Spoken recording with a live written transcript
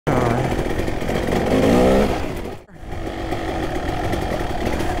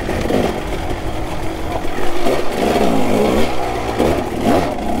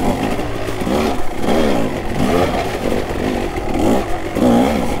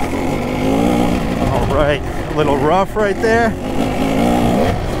A little rough right there.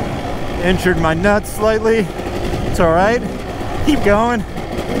 Injured my nuts slightly. It's all right. Keep going.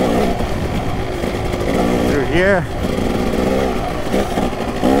 Through here.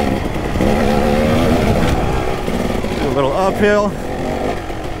 Do a little uphill.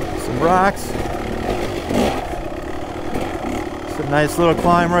 Some rocks. Some nice little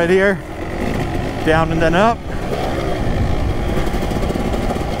climb right here. Down and then up.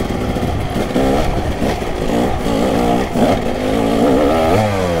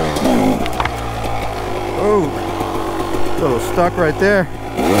 Oh, a little stuck right there.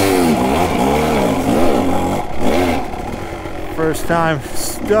 First time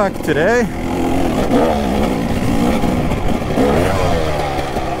stuck today.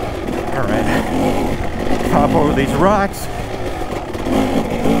 All right, pop over these rocks.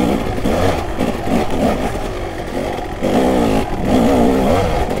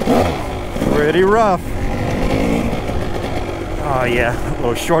 Pretty rough. Oh yeah, a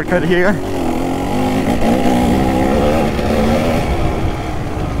little shortcut here.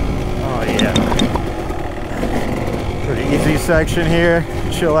 Oh yeah. Pretty easy section here.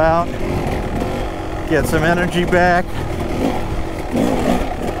 Chill out. Get some energy back.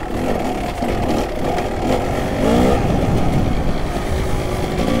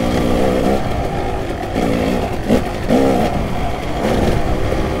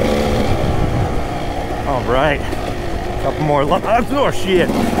 Right, couple more. Oh shit!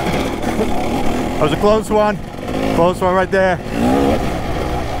 That was a close one. Close one right there.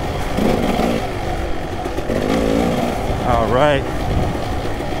 All right,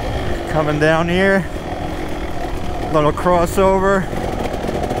 coming down here. Little crossover.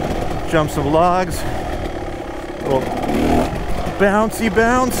 Jump some logs. Little bouncy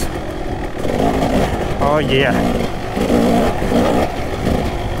bounce. Oh yeah.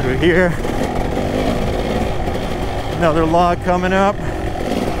 Through here. Another log coming up.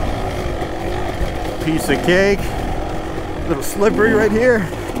 Piece of cake. A little slippery right here.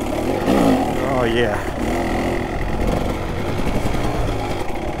 Oh yeah.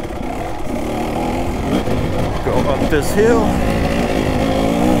 Go up this hill.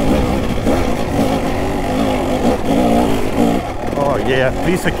 Oh yeah,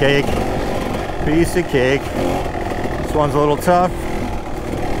 piece of cake. Piece of cake. This one's a little tough.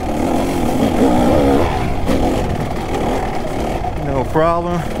 No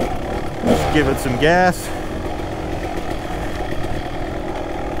problem. Just give it some gas.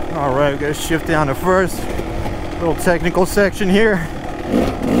 All right, we gotta shift down to first. Little technical section here.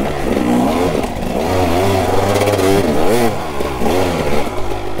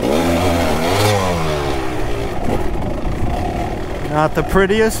 Not the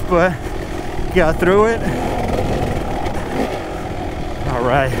prettiest, but got through it. All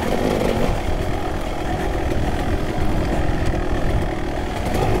right.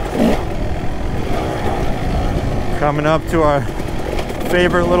 Coming up to our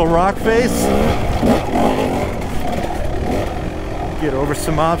favorite little rock face. Get over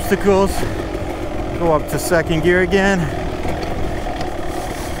some obstacles. Go up to second gear again.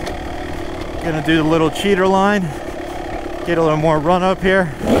 Gonna do the little cheater line. Get a little more run up here.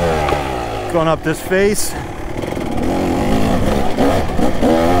 Going up this face.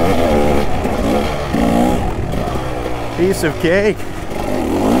 Piece of cake.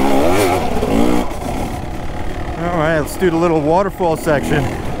 All right, let's do the little waterfall section.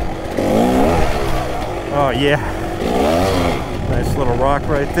 Oh yeah, nice little rock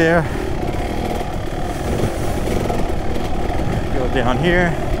right there. Go down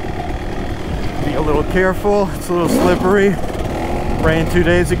here. Be a little careful, it's a little slippery. Rained 2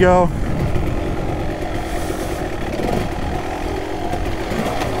 days ago.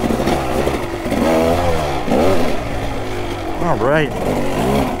 All right.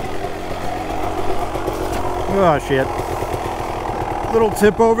 Oh shit. Little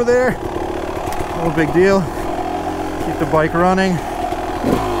tip over there. No big deal. Keep the bike running.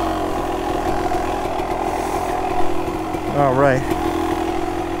 All right.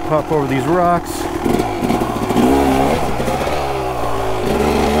 Pop over these rocks.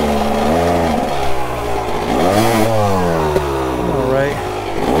 All right.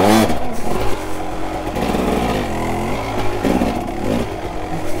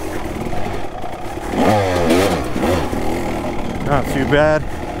 Not too bad.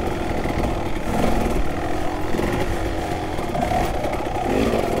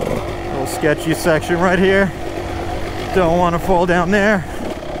 Little sketchy section right here. Don't want to fall down there.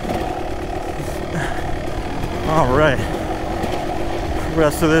 All right. The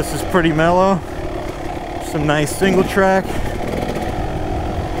rest of this is pretty mellow. Some nice single track.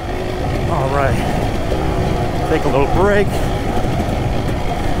 All right. take a little break.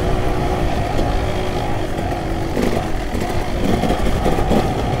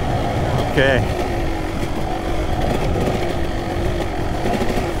 Okay.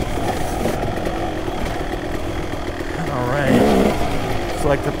 All right. Just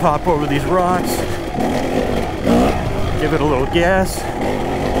like to pop over these rocks. Give it a little gas.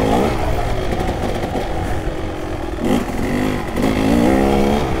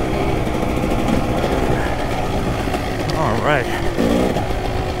 All right.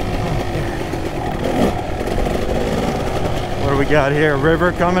 What do we got here? A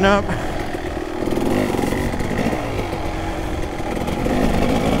river coming up.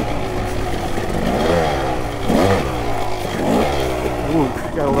 Ooh,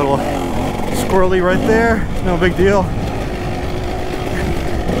 got a little squirrely right there. No big deal.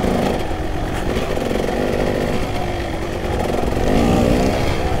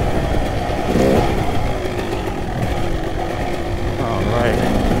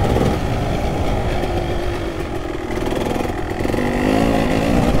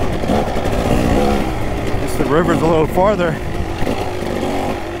 River's a little farther.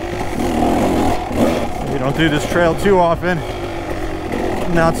 We don't do this trail too often.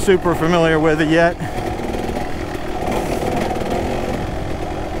 Not super familiar with it yet.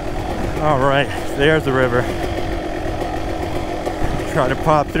 All right, there's the river. Try to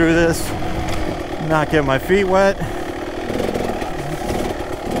pop through this, not get my feet wet.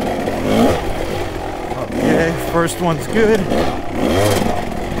 Okay, first one's good.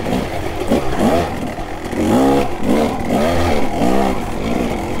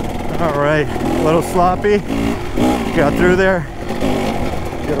 All right, a little sloppy. Got through there.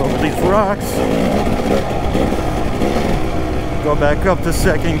 Get over these rocks. Go back up to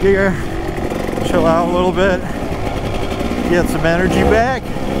second gear. Chill out a little bit. Get some energy back.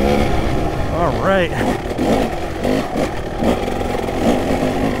 All right.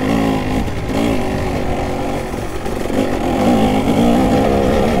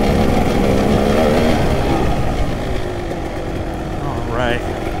 All right.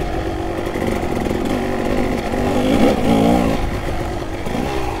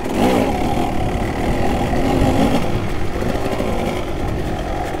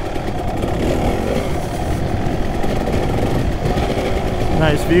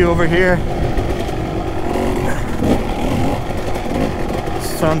 Nice view over here.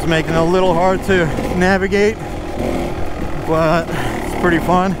 Sun's making it a little hard to navigate, but it's pretty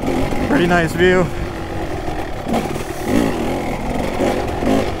fun. Pretty nice view.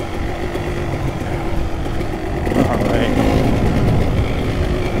 All right.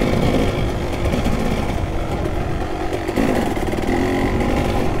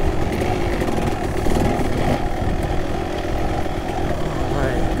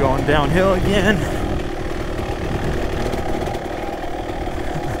 Going downhill again.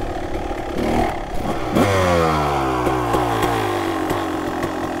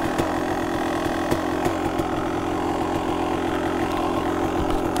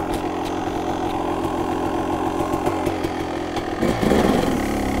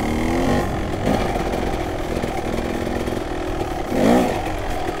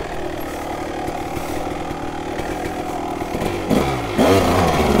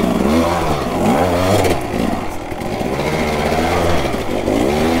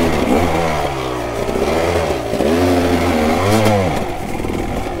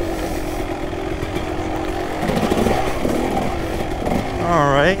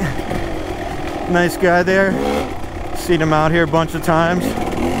 Nice guy there. Seen him out here a bunch of times.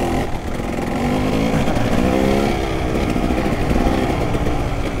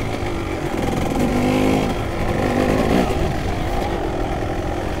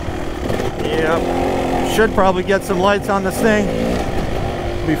 Yep. Should probably get some lights on this thing.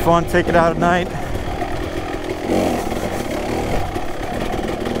 Be fun, take it out at night.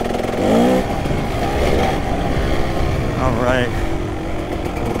 All right.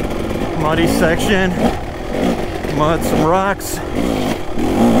 Muddy section, mud, some rocks.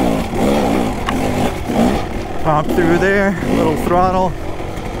 Pop through there, little throttle.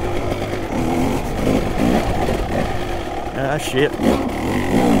 Ah, shit.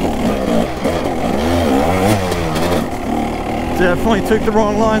 Definitely took the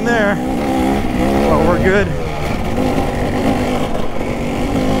wrong line there. But we're good.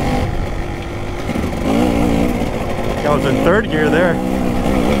 I was in third gear there.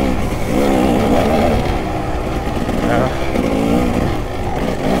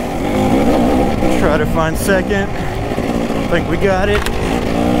 Try to find second. I think we got it.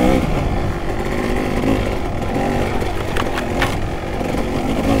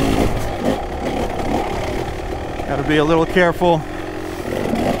 Got to be a little careful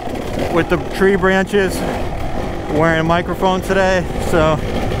with the tree branches. Wearing a microphone today, so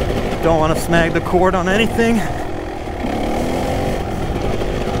don't want to snag the cord on anything.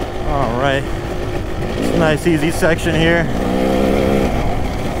 All right, it's a nice easy section here.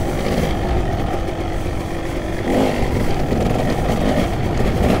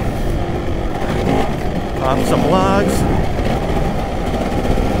 Pop some logs.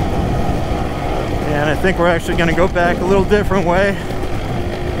 And I think we're actually going to go back a little different way.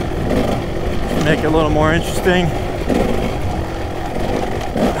 Make it a little more interesting.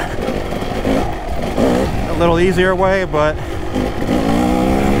 A little easier way, but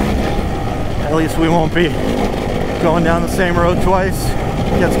at least we won't be going down the same road twice.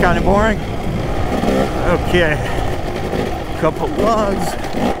 It gets kind of boring. Okay, couple logs.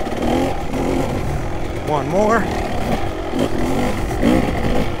 One more.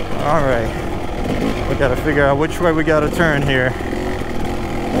 All right, we got to figure out which way we got to turn here.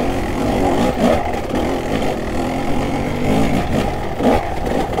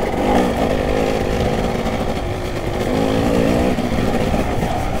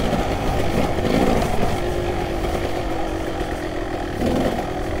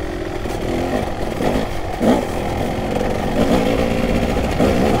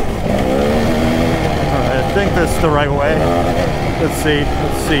 This the right way. Let's see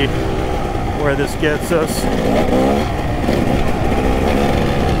where this gets us.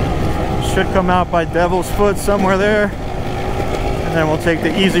 Should come out by Devil's Foot somewhere there, and then we'll take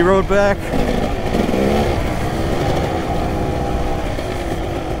the easy road back.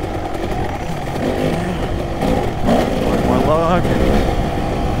 One more log.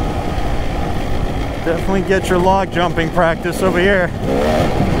 Definitely get your log jumping practice over here.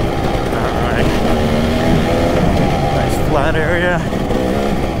 Flat area,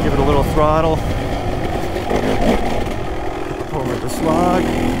 give it a little throttle, over this log,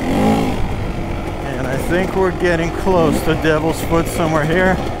 and I think we're getting close to Devil's Foot somewhere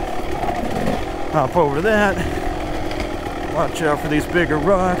here. Hop over that, watch out for these bigger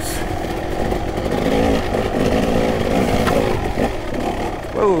rocks.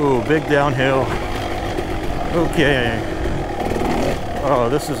 Whoa, big downhill. Okay, oh,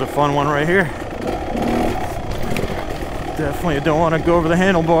 this is a fun one right here. Definitely don't want to go over the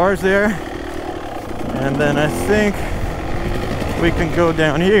handlebars there. And then I think we can go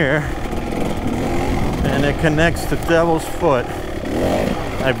down here and it connects to Devil's Foot,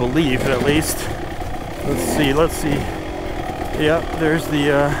 I believe, at least. Let's see. Yep, there's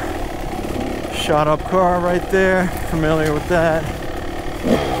the shot up car right there. Familiar with that.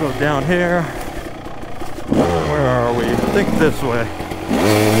 Go down here. Where are we? I think this way.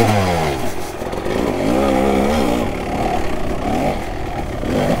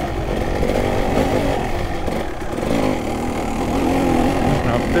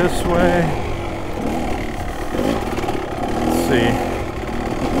 This way. Let's see.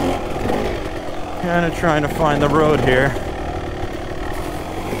 Kind of trying to find the road here.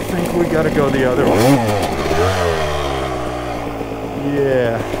 I think we gotta go the other way.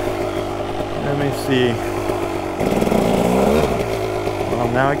 Yeah. Let me see. Well,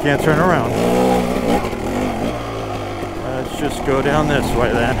 now I can't turn around. Let's just go down this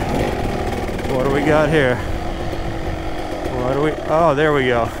way then. What do we got here? What do we? Oh, there we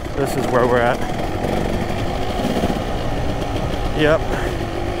go. This is where we're at. Yep.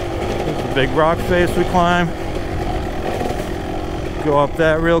 There's a big rock face we climb. Go up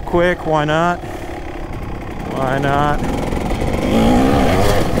that real quick. Why not? Why not?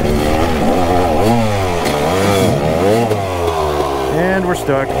 And we're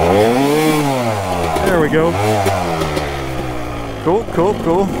stuck. There we go. Cool, cool,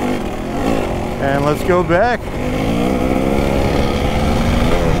 cool. And let's go back.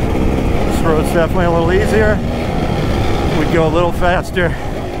 This road's definitely a little easier. We'd go a little faster.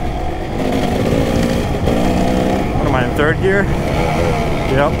 What am I, in third gear?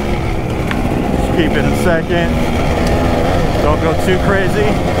 Yep. Just keep it in second. Don't go too crazy.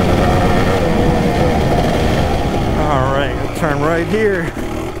 Alright, we'll turn right here.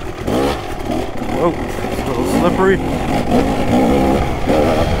 Whoa, it's a little slippery.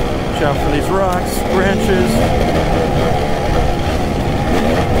 Watch out for these rocks, branches.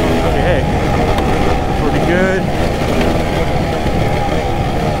 Okay, pretty good.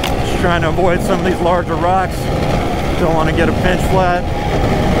 Just trying to avoid some of these larger rocks. Don't want to get a pinch flat,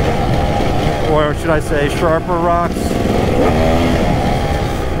 or should I say sharper rocks.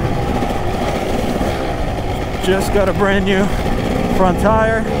 Just got a brand new front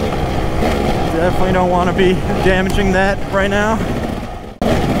tire. Definitely don't want to be damaging that right now.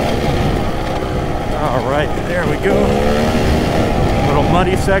 All right, there we go. Little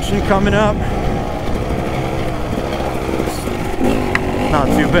muddy section coming up. Not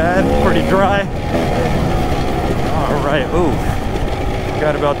too bad, pretty dry. All right, ooh,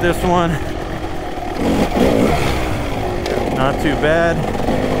 forgot about this one. Not too bad.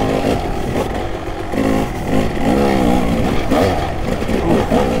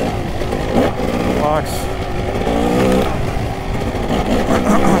 Ooh. Box.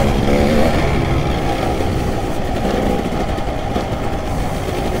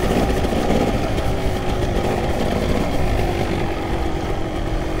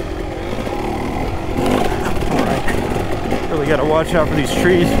 Really got to watch out for these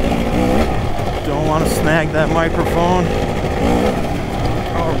trees. Don't want to snag that microphone.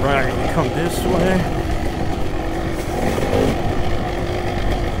 All right, come this way.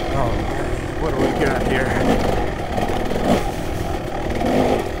 All right, what do we got here?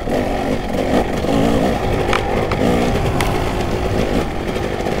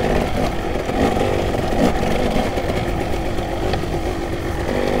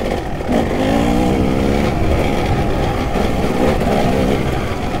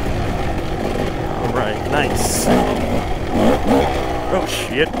 Nice. Oh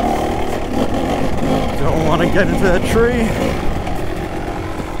shit. Don't want to get into that tree.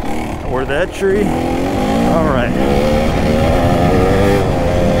 Or that tree. Alright.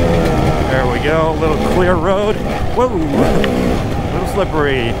 There we go. A little clear road. Whoa. A little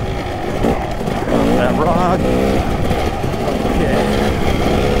slippery. That rock. Okay.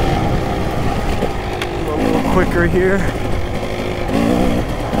 A little quicker here.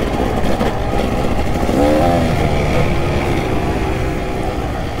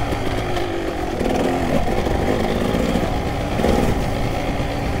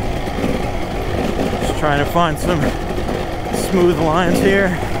 Trying to find some smooth lines here.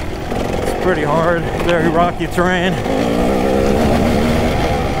 It's pretty hard, very rocky terrain.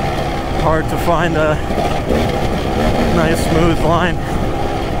 Hard to find a nice smooth line.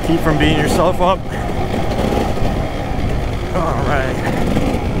 Keep from beating yourself up. All right.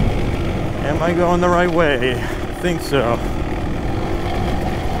 Am I going the right way? I think so.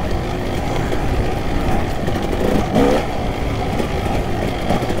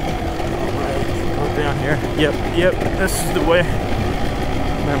 Here. Yep, this is the way.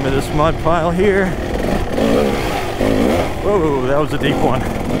 Remember this mud pile here? Whoa, that was a deep one.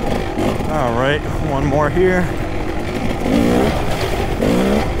 All right, one more here.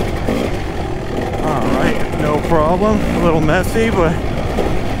 All right, no problem. A little messy, but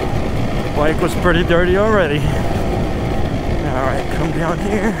the bike was pretty dirty already. All right, come down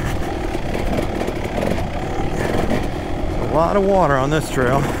here. A lot of water on this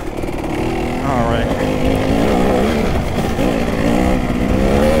trail. All right.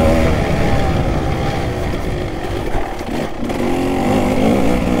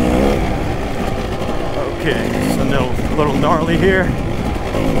 Okay, so a little gnarly here.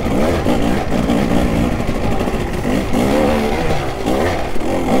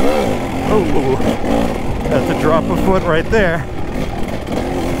 Oh, that's a drop of foot right there.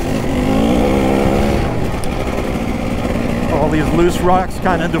 All these loose rocks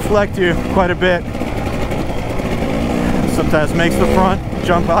kind of deflect you quite a bit. Sometimes makes the front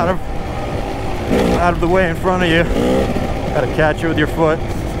jump out of the way in front of you. Gotta catch it with your foot.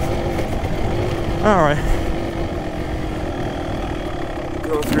 All right.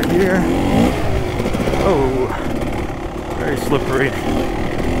 Go through here. Oh, very slippery.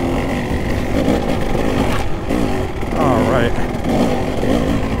 All right.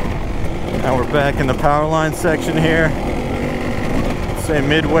 Now we're back in the power line section here. Say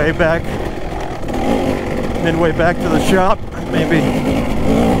midway back to the shop, maybe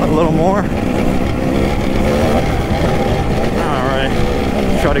a little more. All right,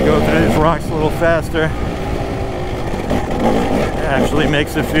 try to go through these rocks a little faster. It actually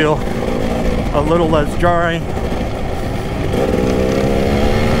makes it feel a little less jarring.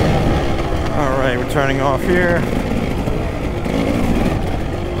 All right, we're turning off here.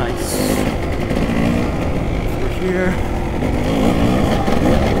 Nice. Over here.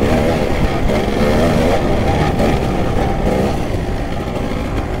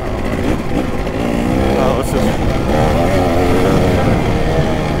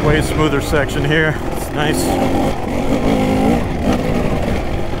 Way smoother section here. It's nice.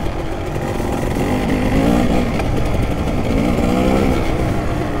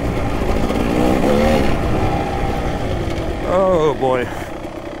 Oh boy.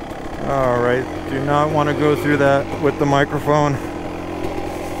 All right. Do not want to go through that with the microphone.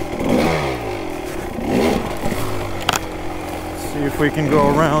 See if we can go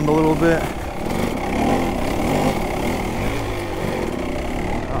around a little bit.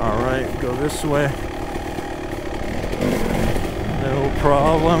 Alright, go this way. No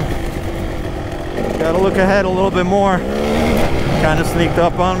problem. Gotta look ahead a little bit more. Kind of sneaked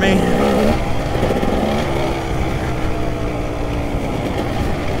up on me.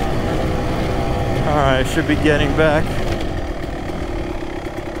 Alright, should be getting back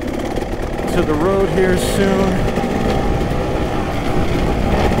to the road here soon.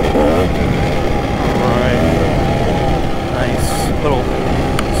 Alright. Nice little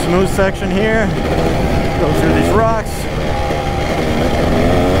smooth section here. Go through these rocks.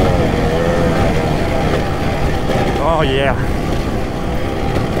 Oh yeah.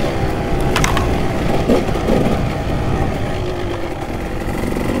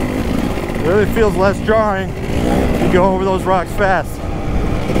 Really feels less jarring if you go over those rocks fast.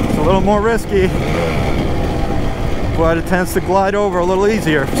 It's a little more risky, but it tends to glide over a little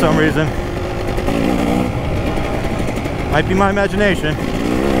easier for some reason. Might be my imagination.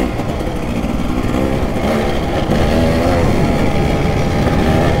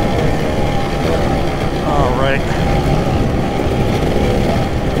 All right.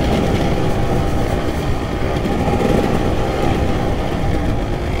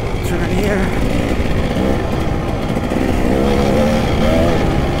 Turn here.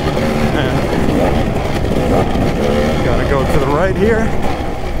 Gotta go to the right here.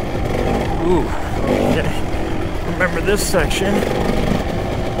 Ooh, okay. Remember this section.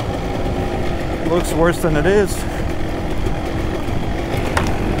 Looks worse than it is.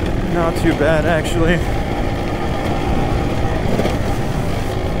 Not too bad, actually.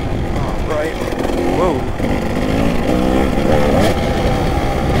 All right. Whoa.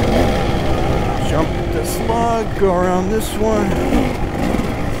 Jump this log, go around this one.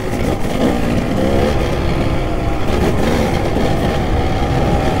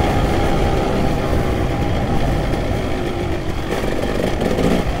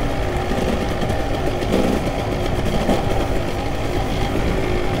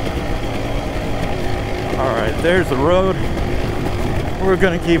 There's the road. We're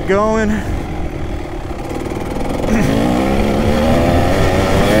gonna keep going.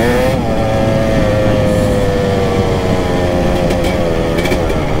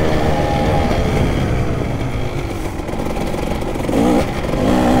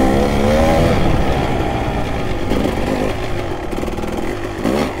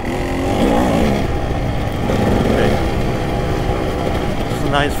 Okay. It's a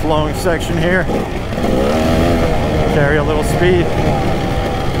nice flowing section here. Carry a little speed.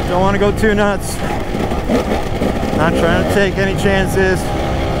 Don't want to go too nuts. Not trying to take any chances,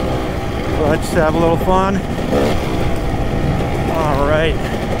 but just have a little fun. All right.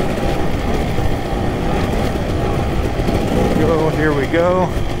 Go, here we go.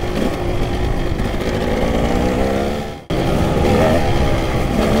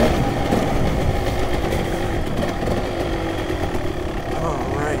 All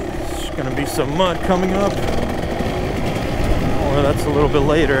right, there's gonna be some mud coming up. Or that's a little bit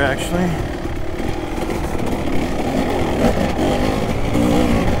later, actually.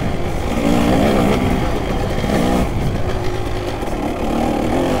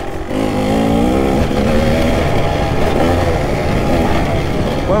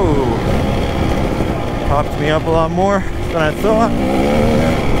 Whoa! Popped me up a lot more than I thought.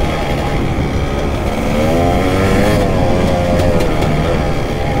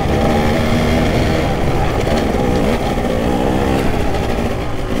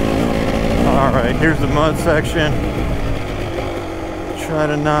 Alright, here's the mud section. Try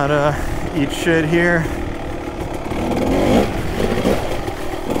to not eat shit here.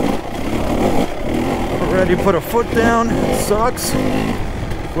 Already put a foot down. It sucks,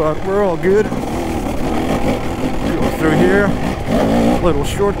 but we're all good. Go through here. Little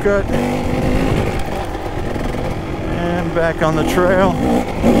shortcut. And back on the trail.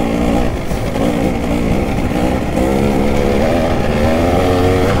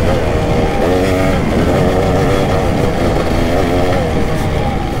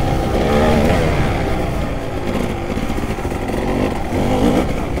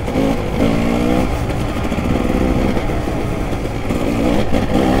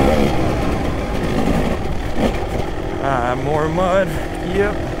 More mud.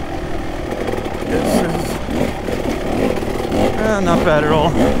 Yep. This is not bad at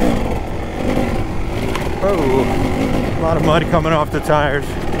all. Oh, a lot of mud coming off the tires.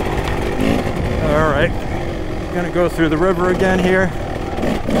 Alright. Gonna go through the river again here.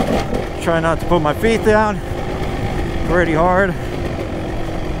 Try not to put my feet down. Pretty hard.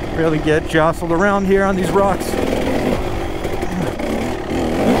 Really get jostled around here on these rocks.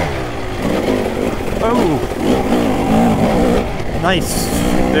 Oh! Nice,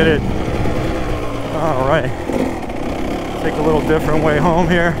 did it. All right, take a little different way home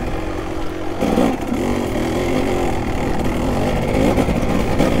here.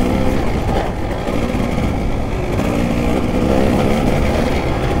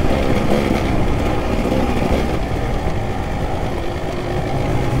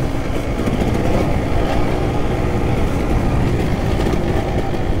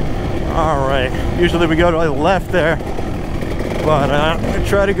 All right, usually we go to the left there, but I'm gonna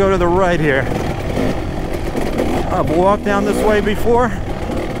try to go to the right here. I've walked down this way before,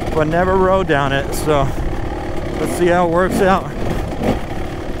 but never rode down it, so let's see how it works out.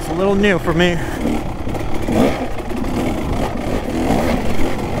 It's a little new for me.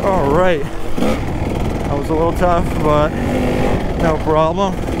 All right, that was a little tough, but no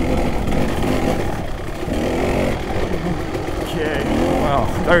problem. Okay, wow,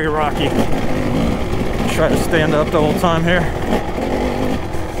 very rocky. Try to stand up the whole time here.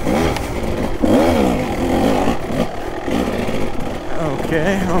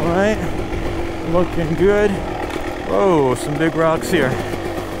 Okay, all right, looking good. Whoa, some big rocks here.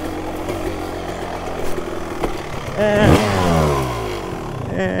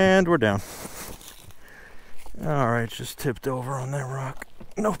 And we're down. All right, just tipped over on that rock.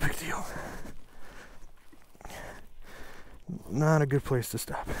 No big deal. Not a good place to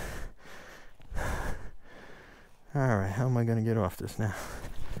stop. All right, how am I gonna get off this now?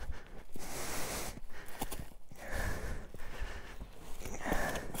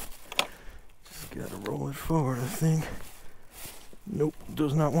 Just gotta roll it forward, I think. Nope,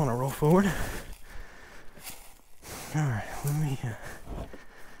 does not want to roll forward. All right, let me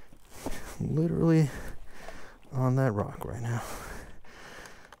literally on that rock right now.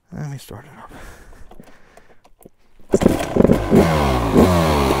 Let me start it up.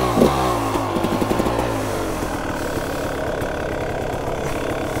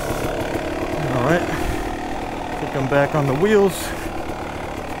 All right, I think I'm back on the wheels.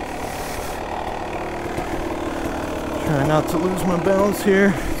 Try not to lose my balance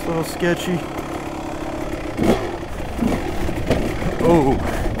here. It's a little sketchy. Oh,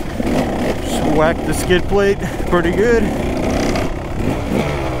 just whacked the skid plate pretty good.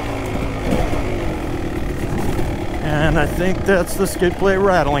 And I think that's the skid plate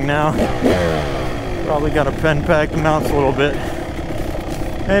rattling now. Probably got to pen pack the mounts a little bit.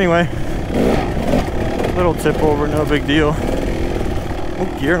 Anyway, little tip over, no big deal.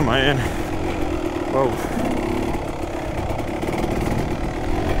 What gear am I in? Whoa.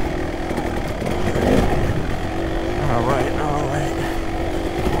 All right.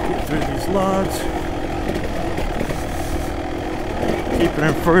 Get through these logs. Keep it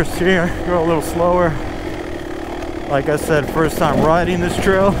in first here, go a little slower. Like I said, first time riding this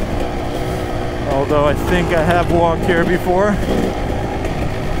trail, although I think I have walked here before.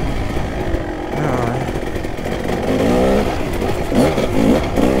 Alright.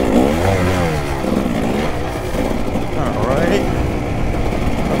 Alright.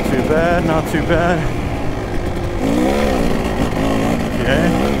 Not too bad, not too bad.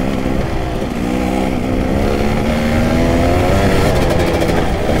 Okay.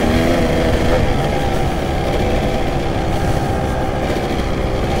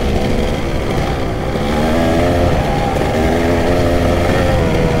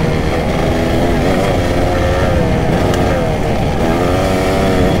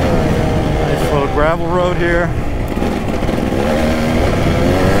 Gravel road here.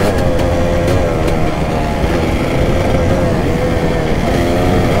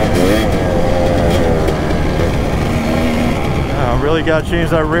 Really got to change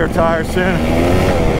that rear tire soon.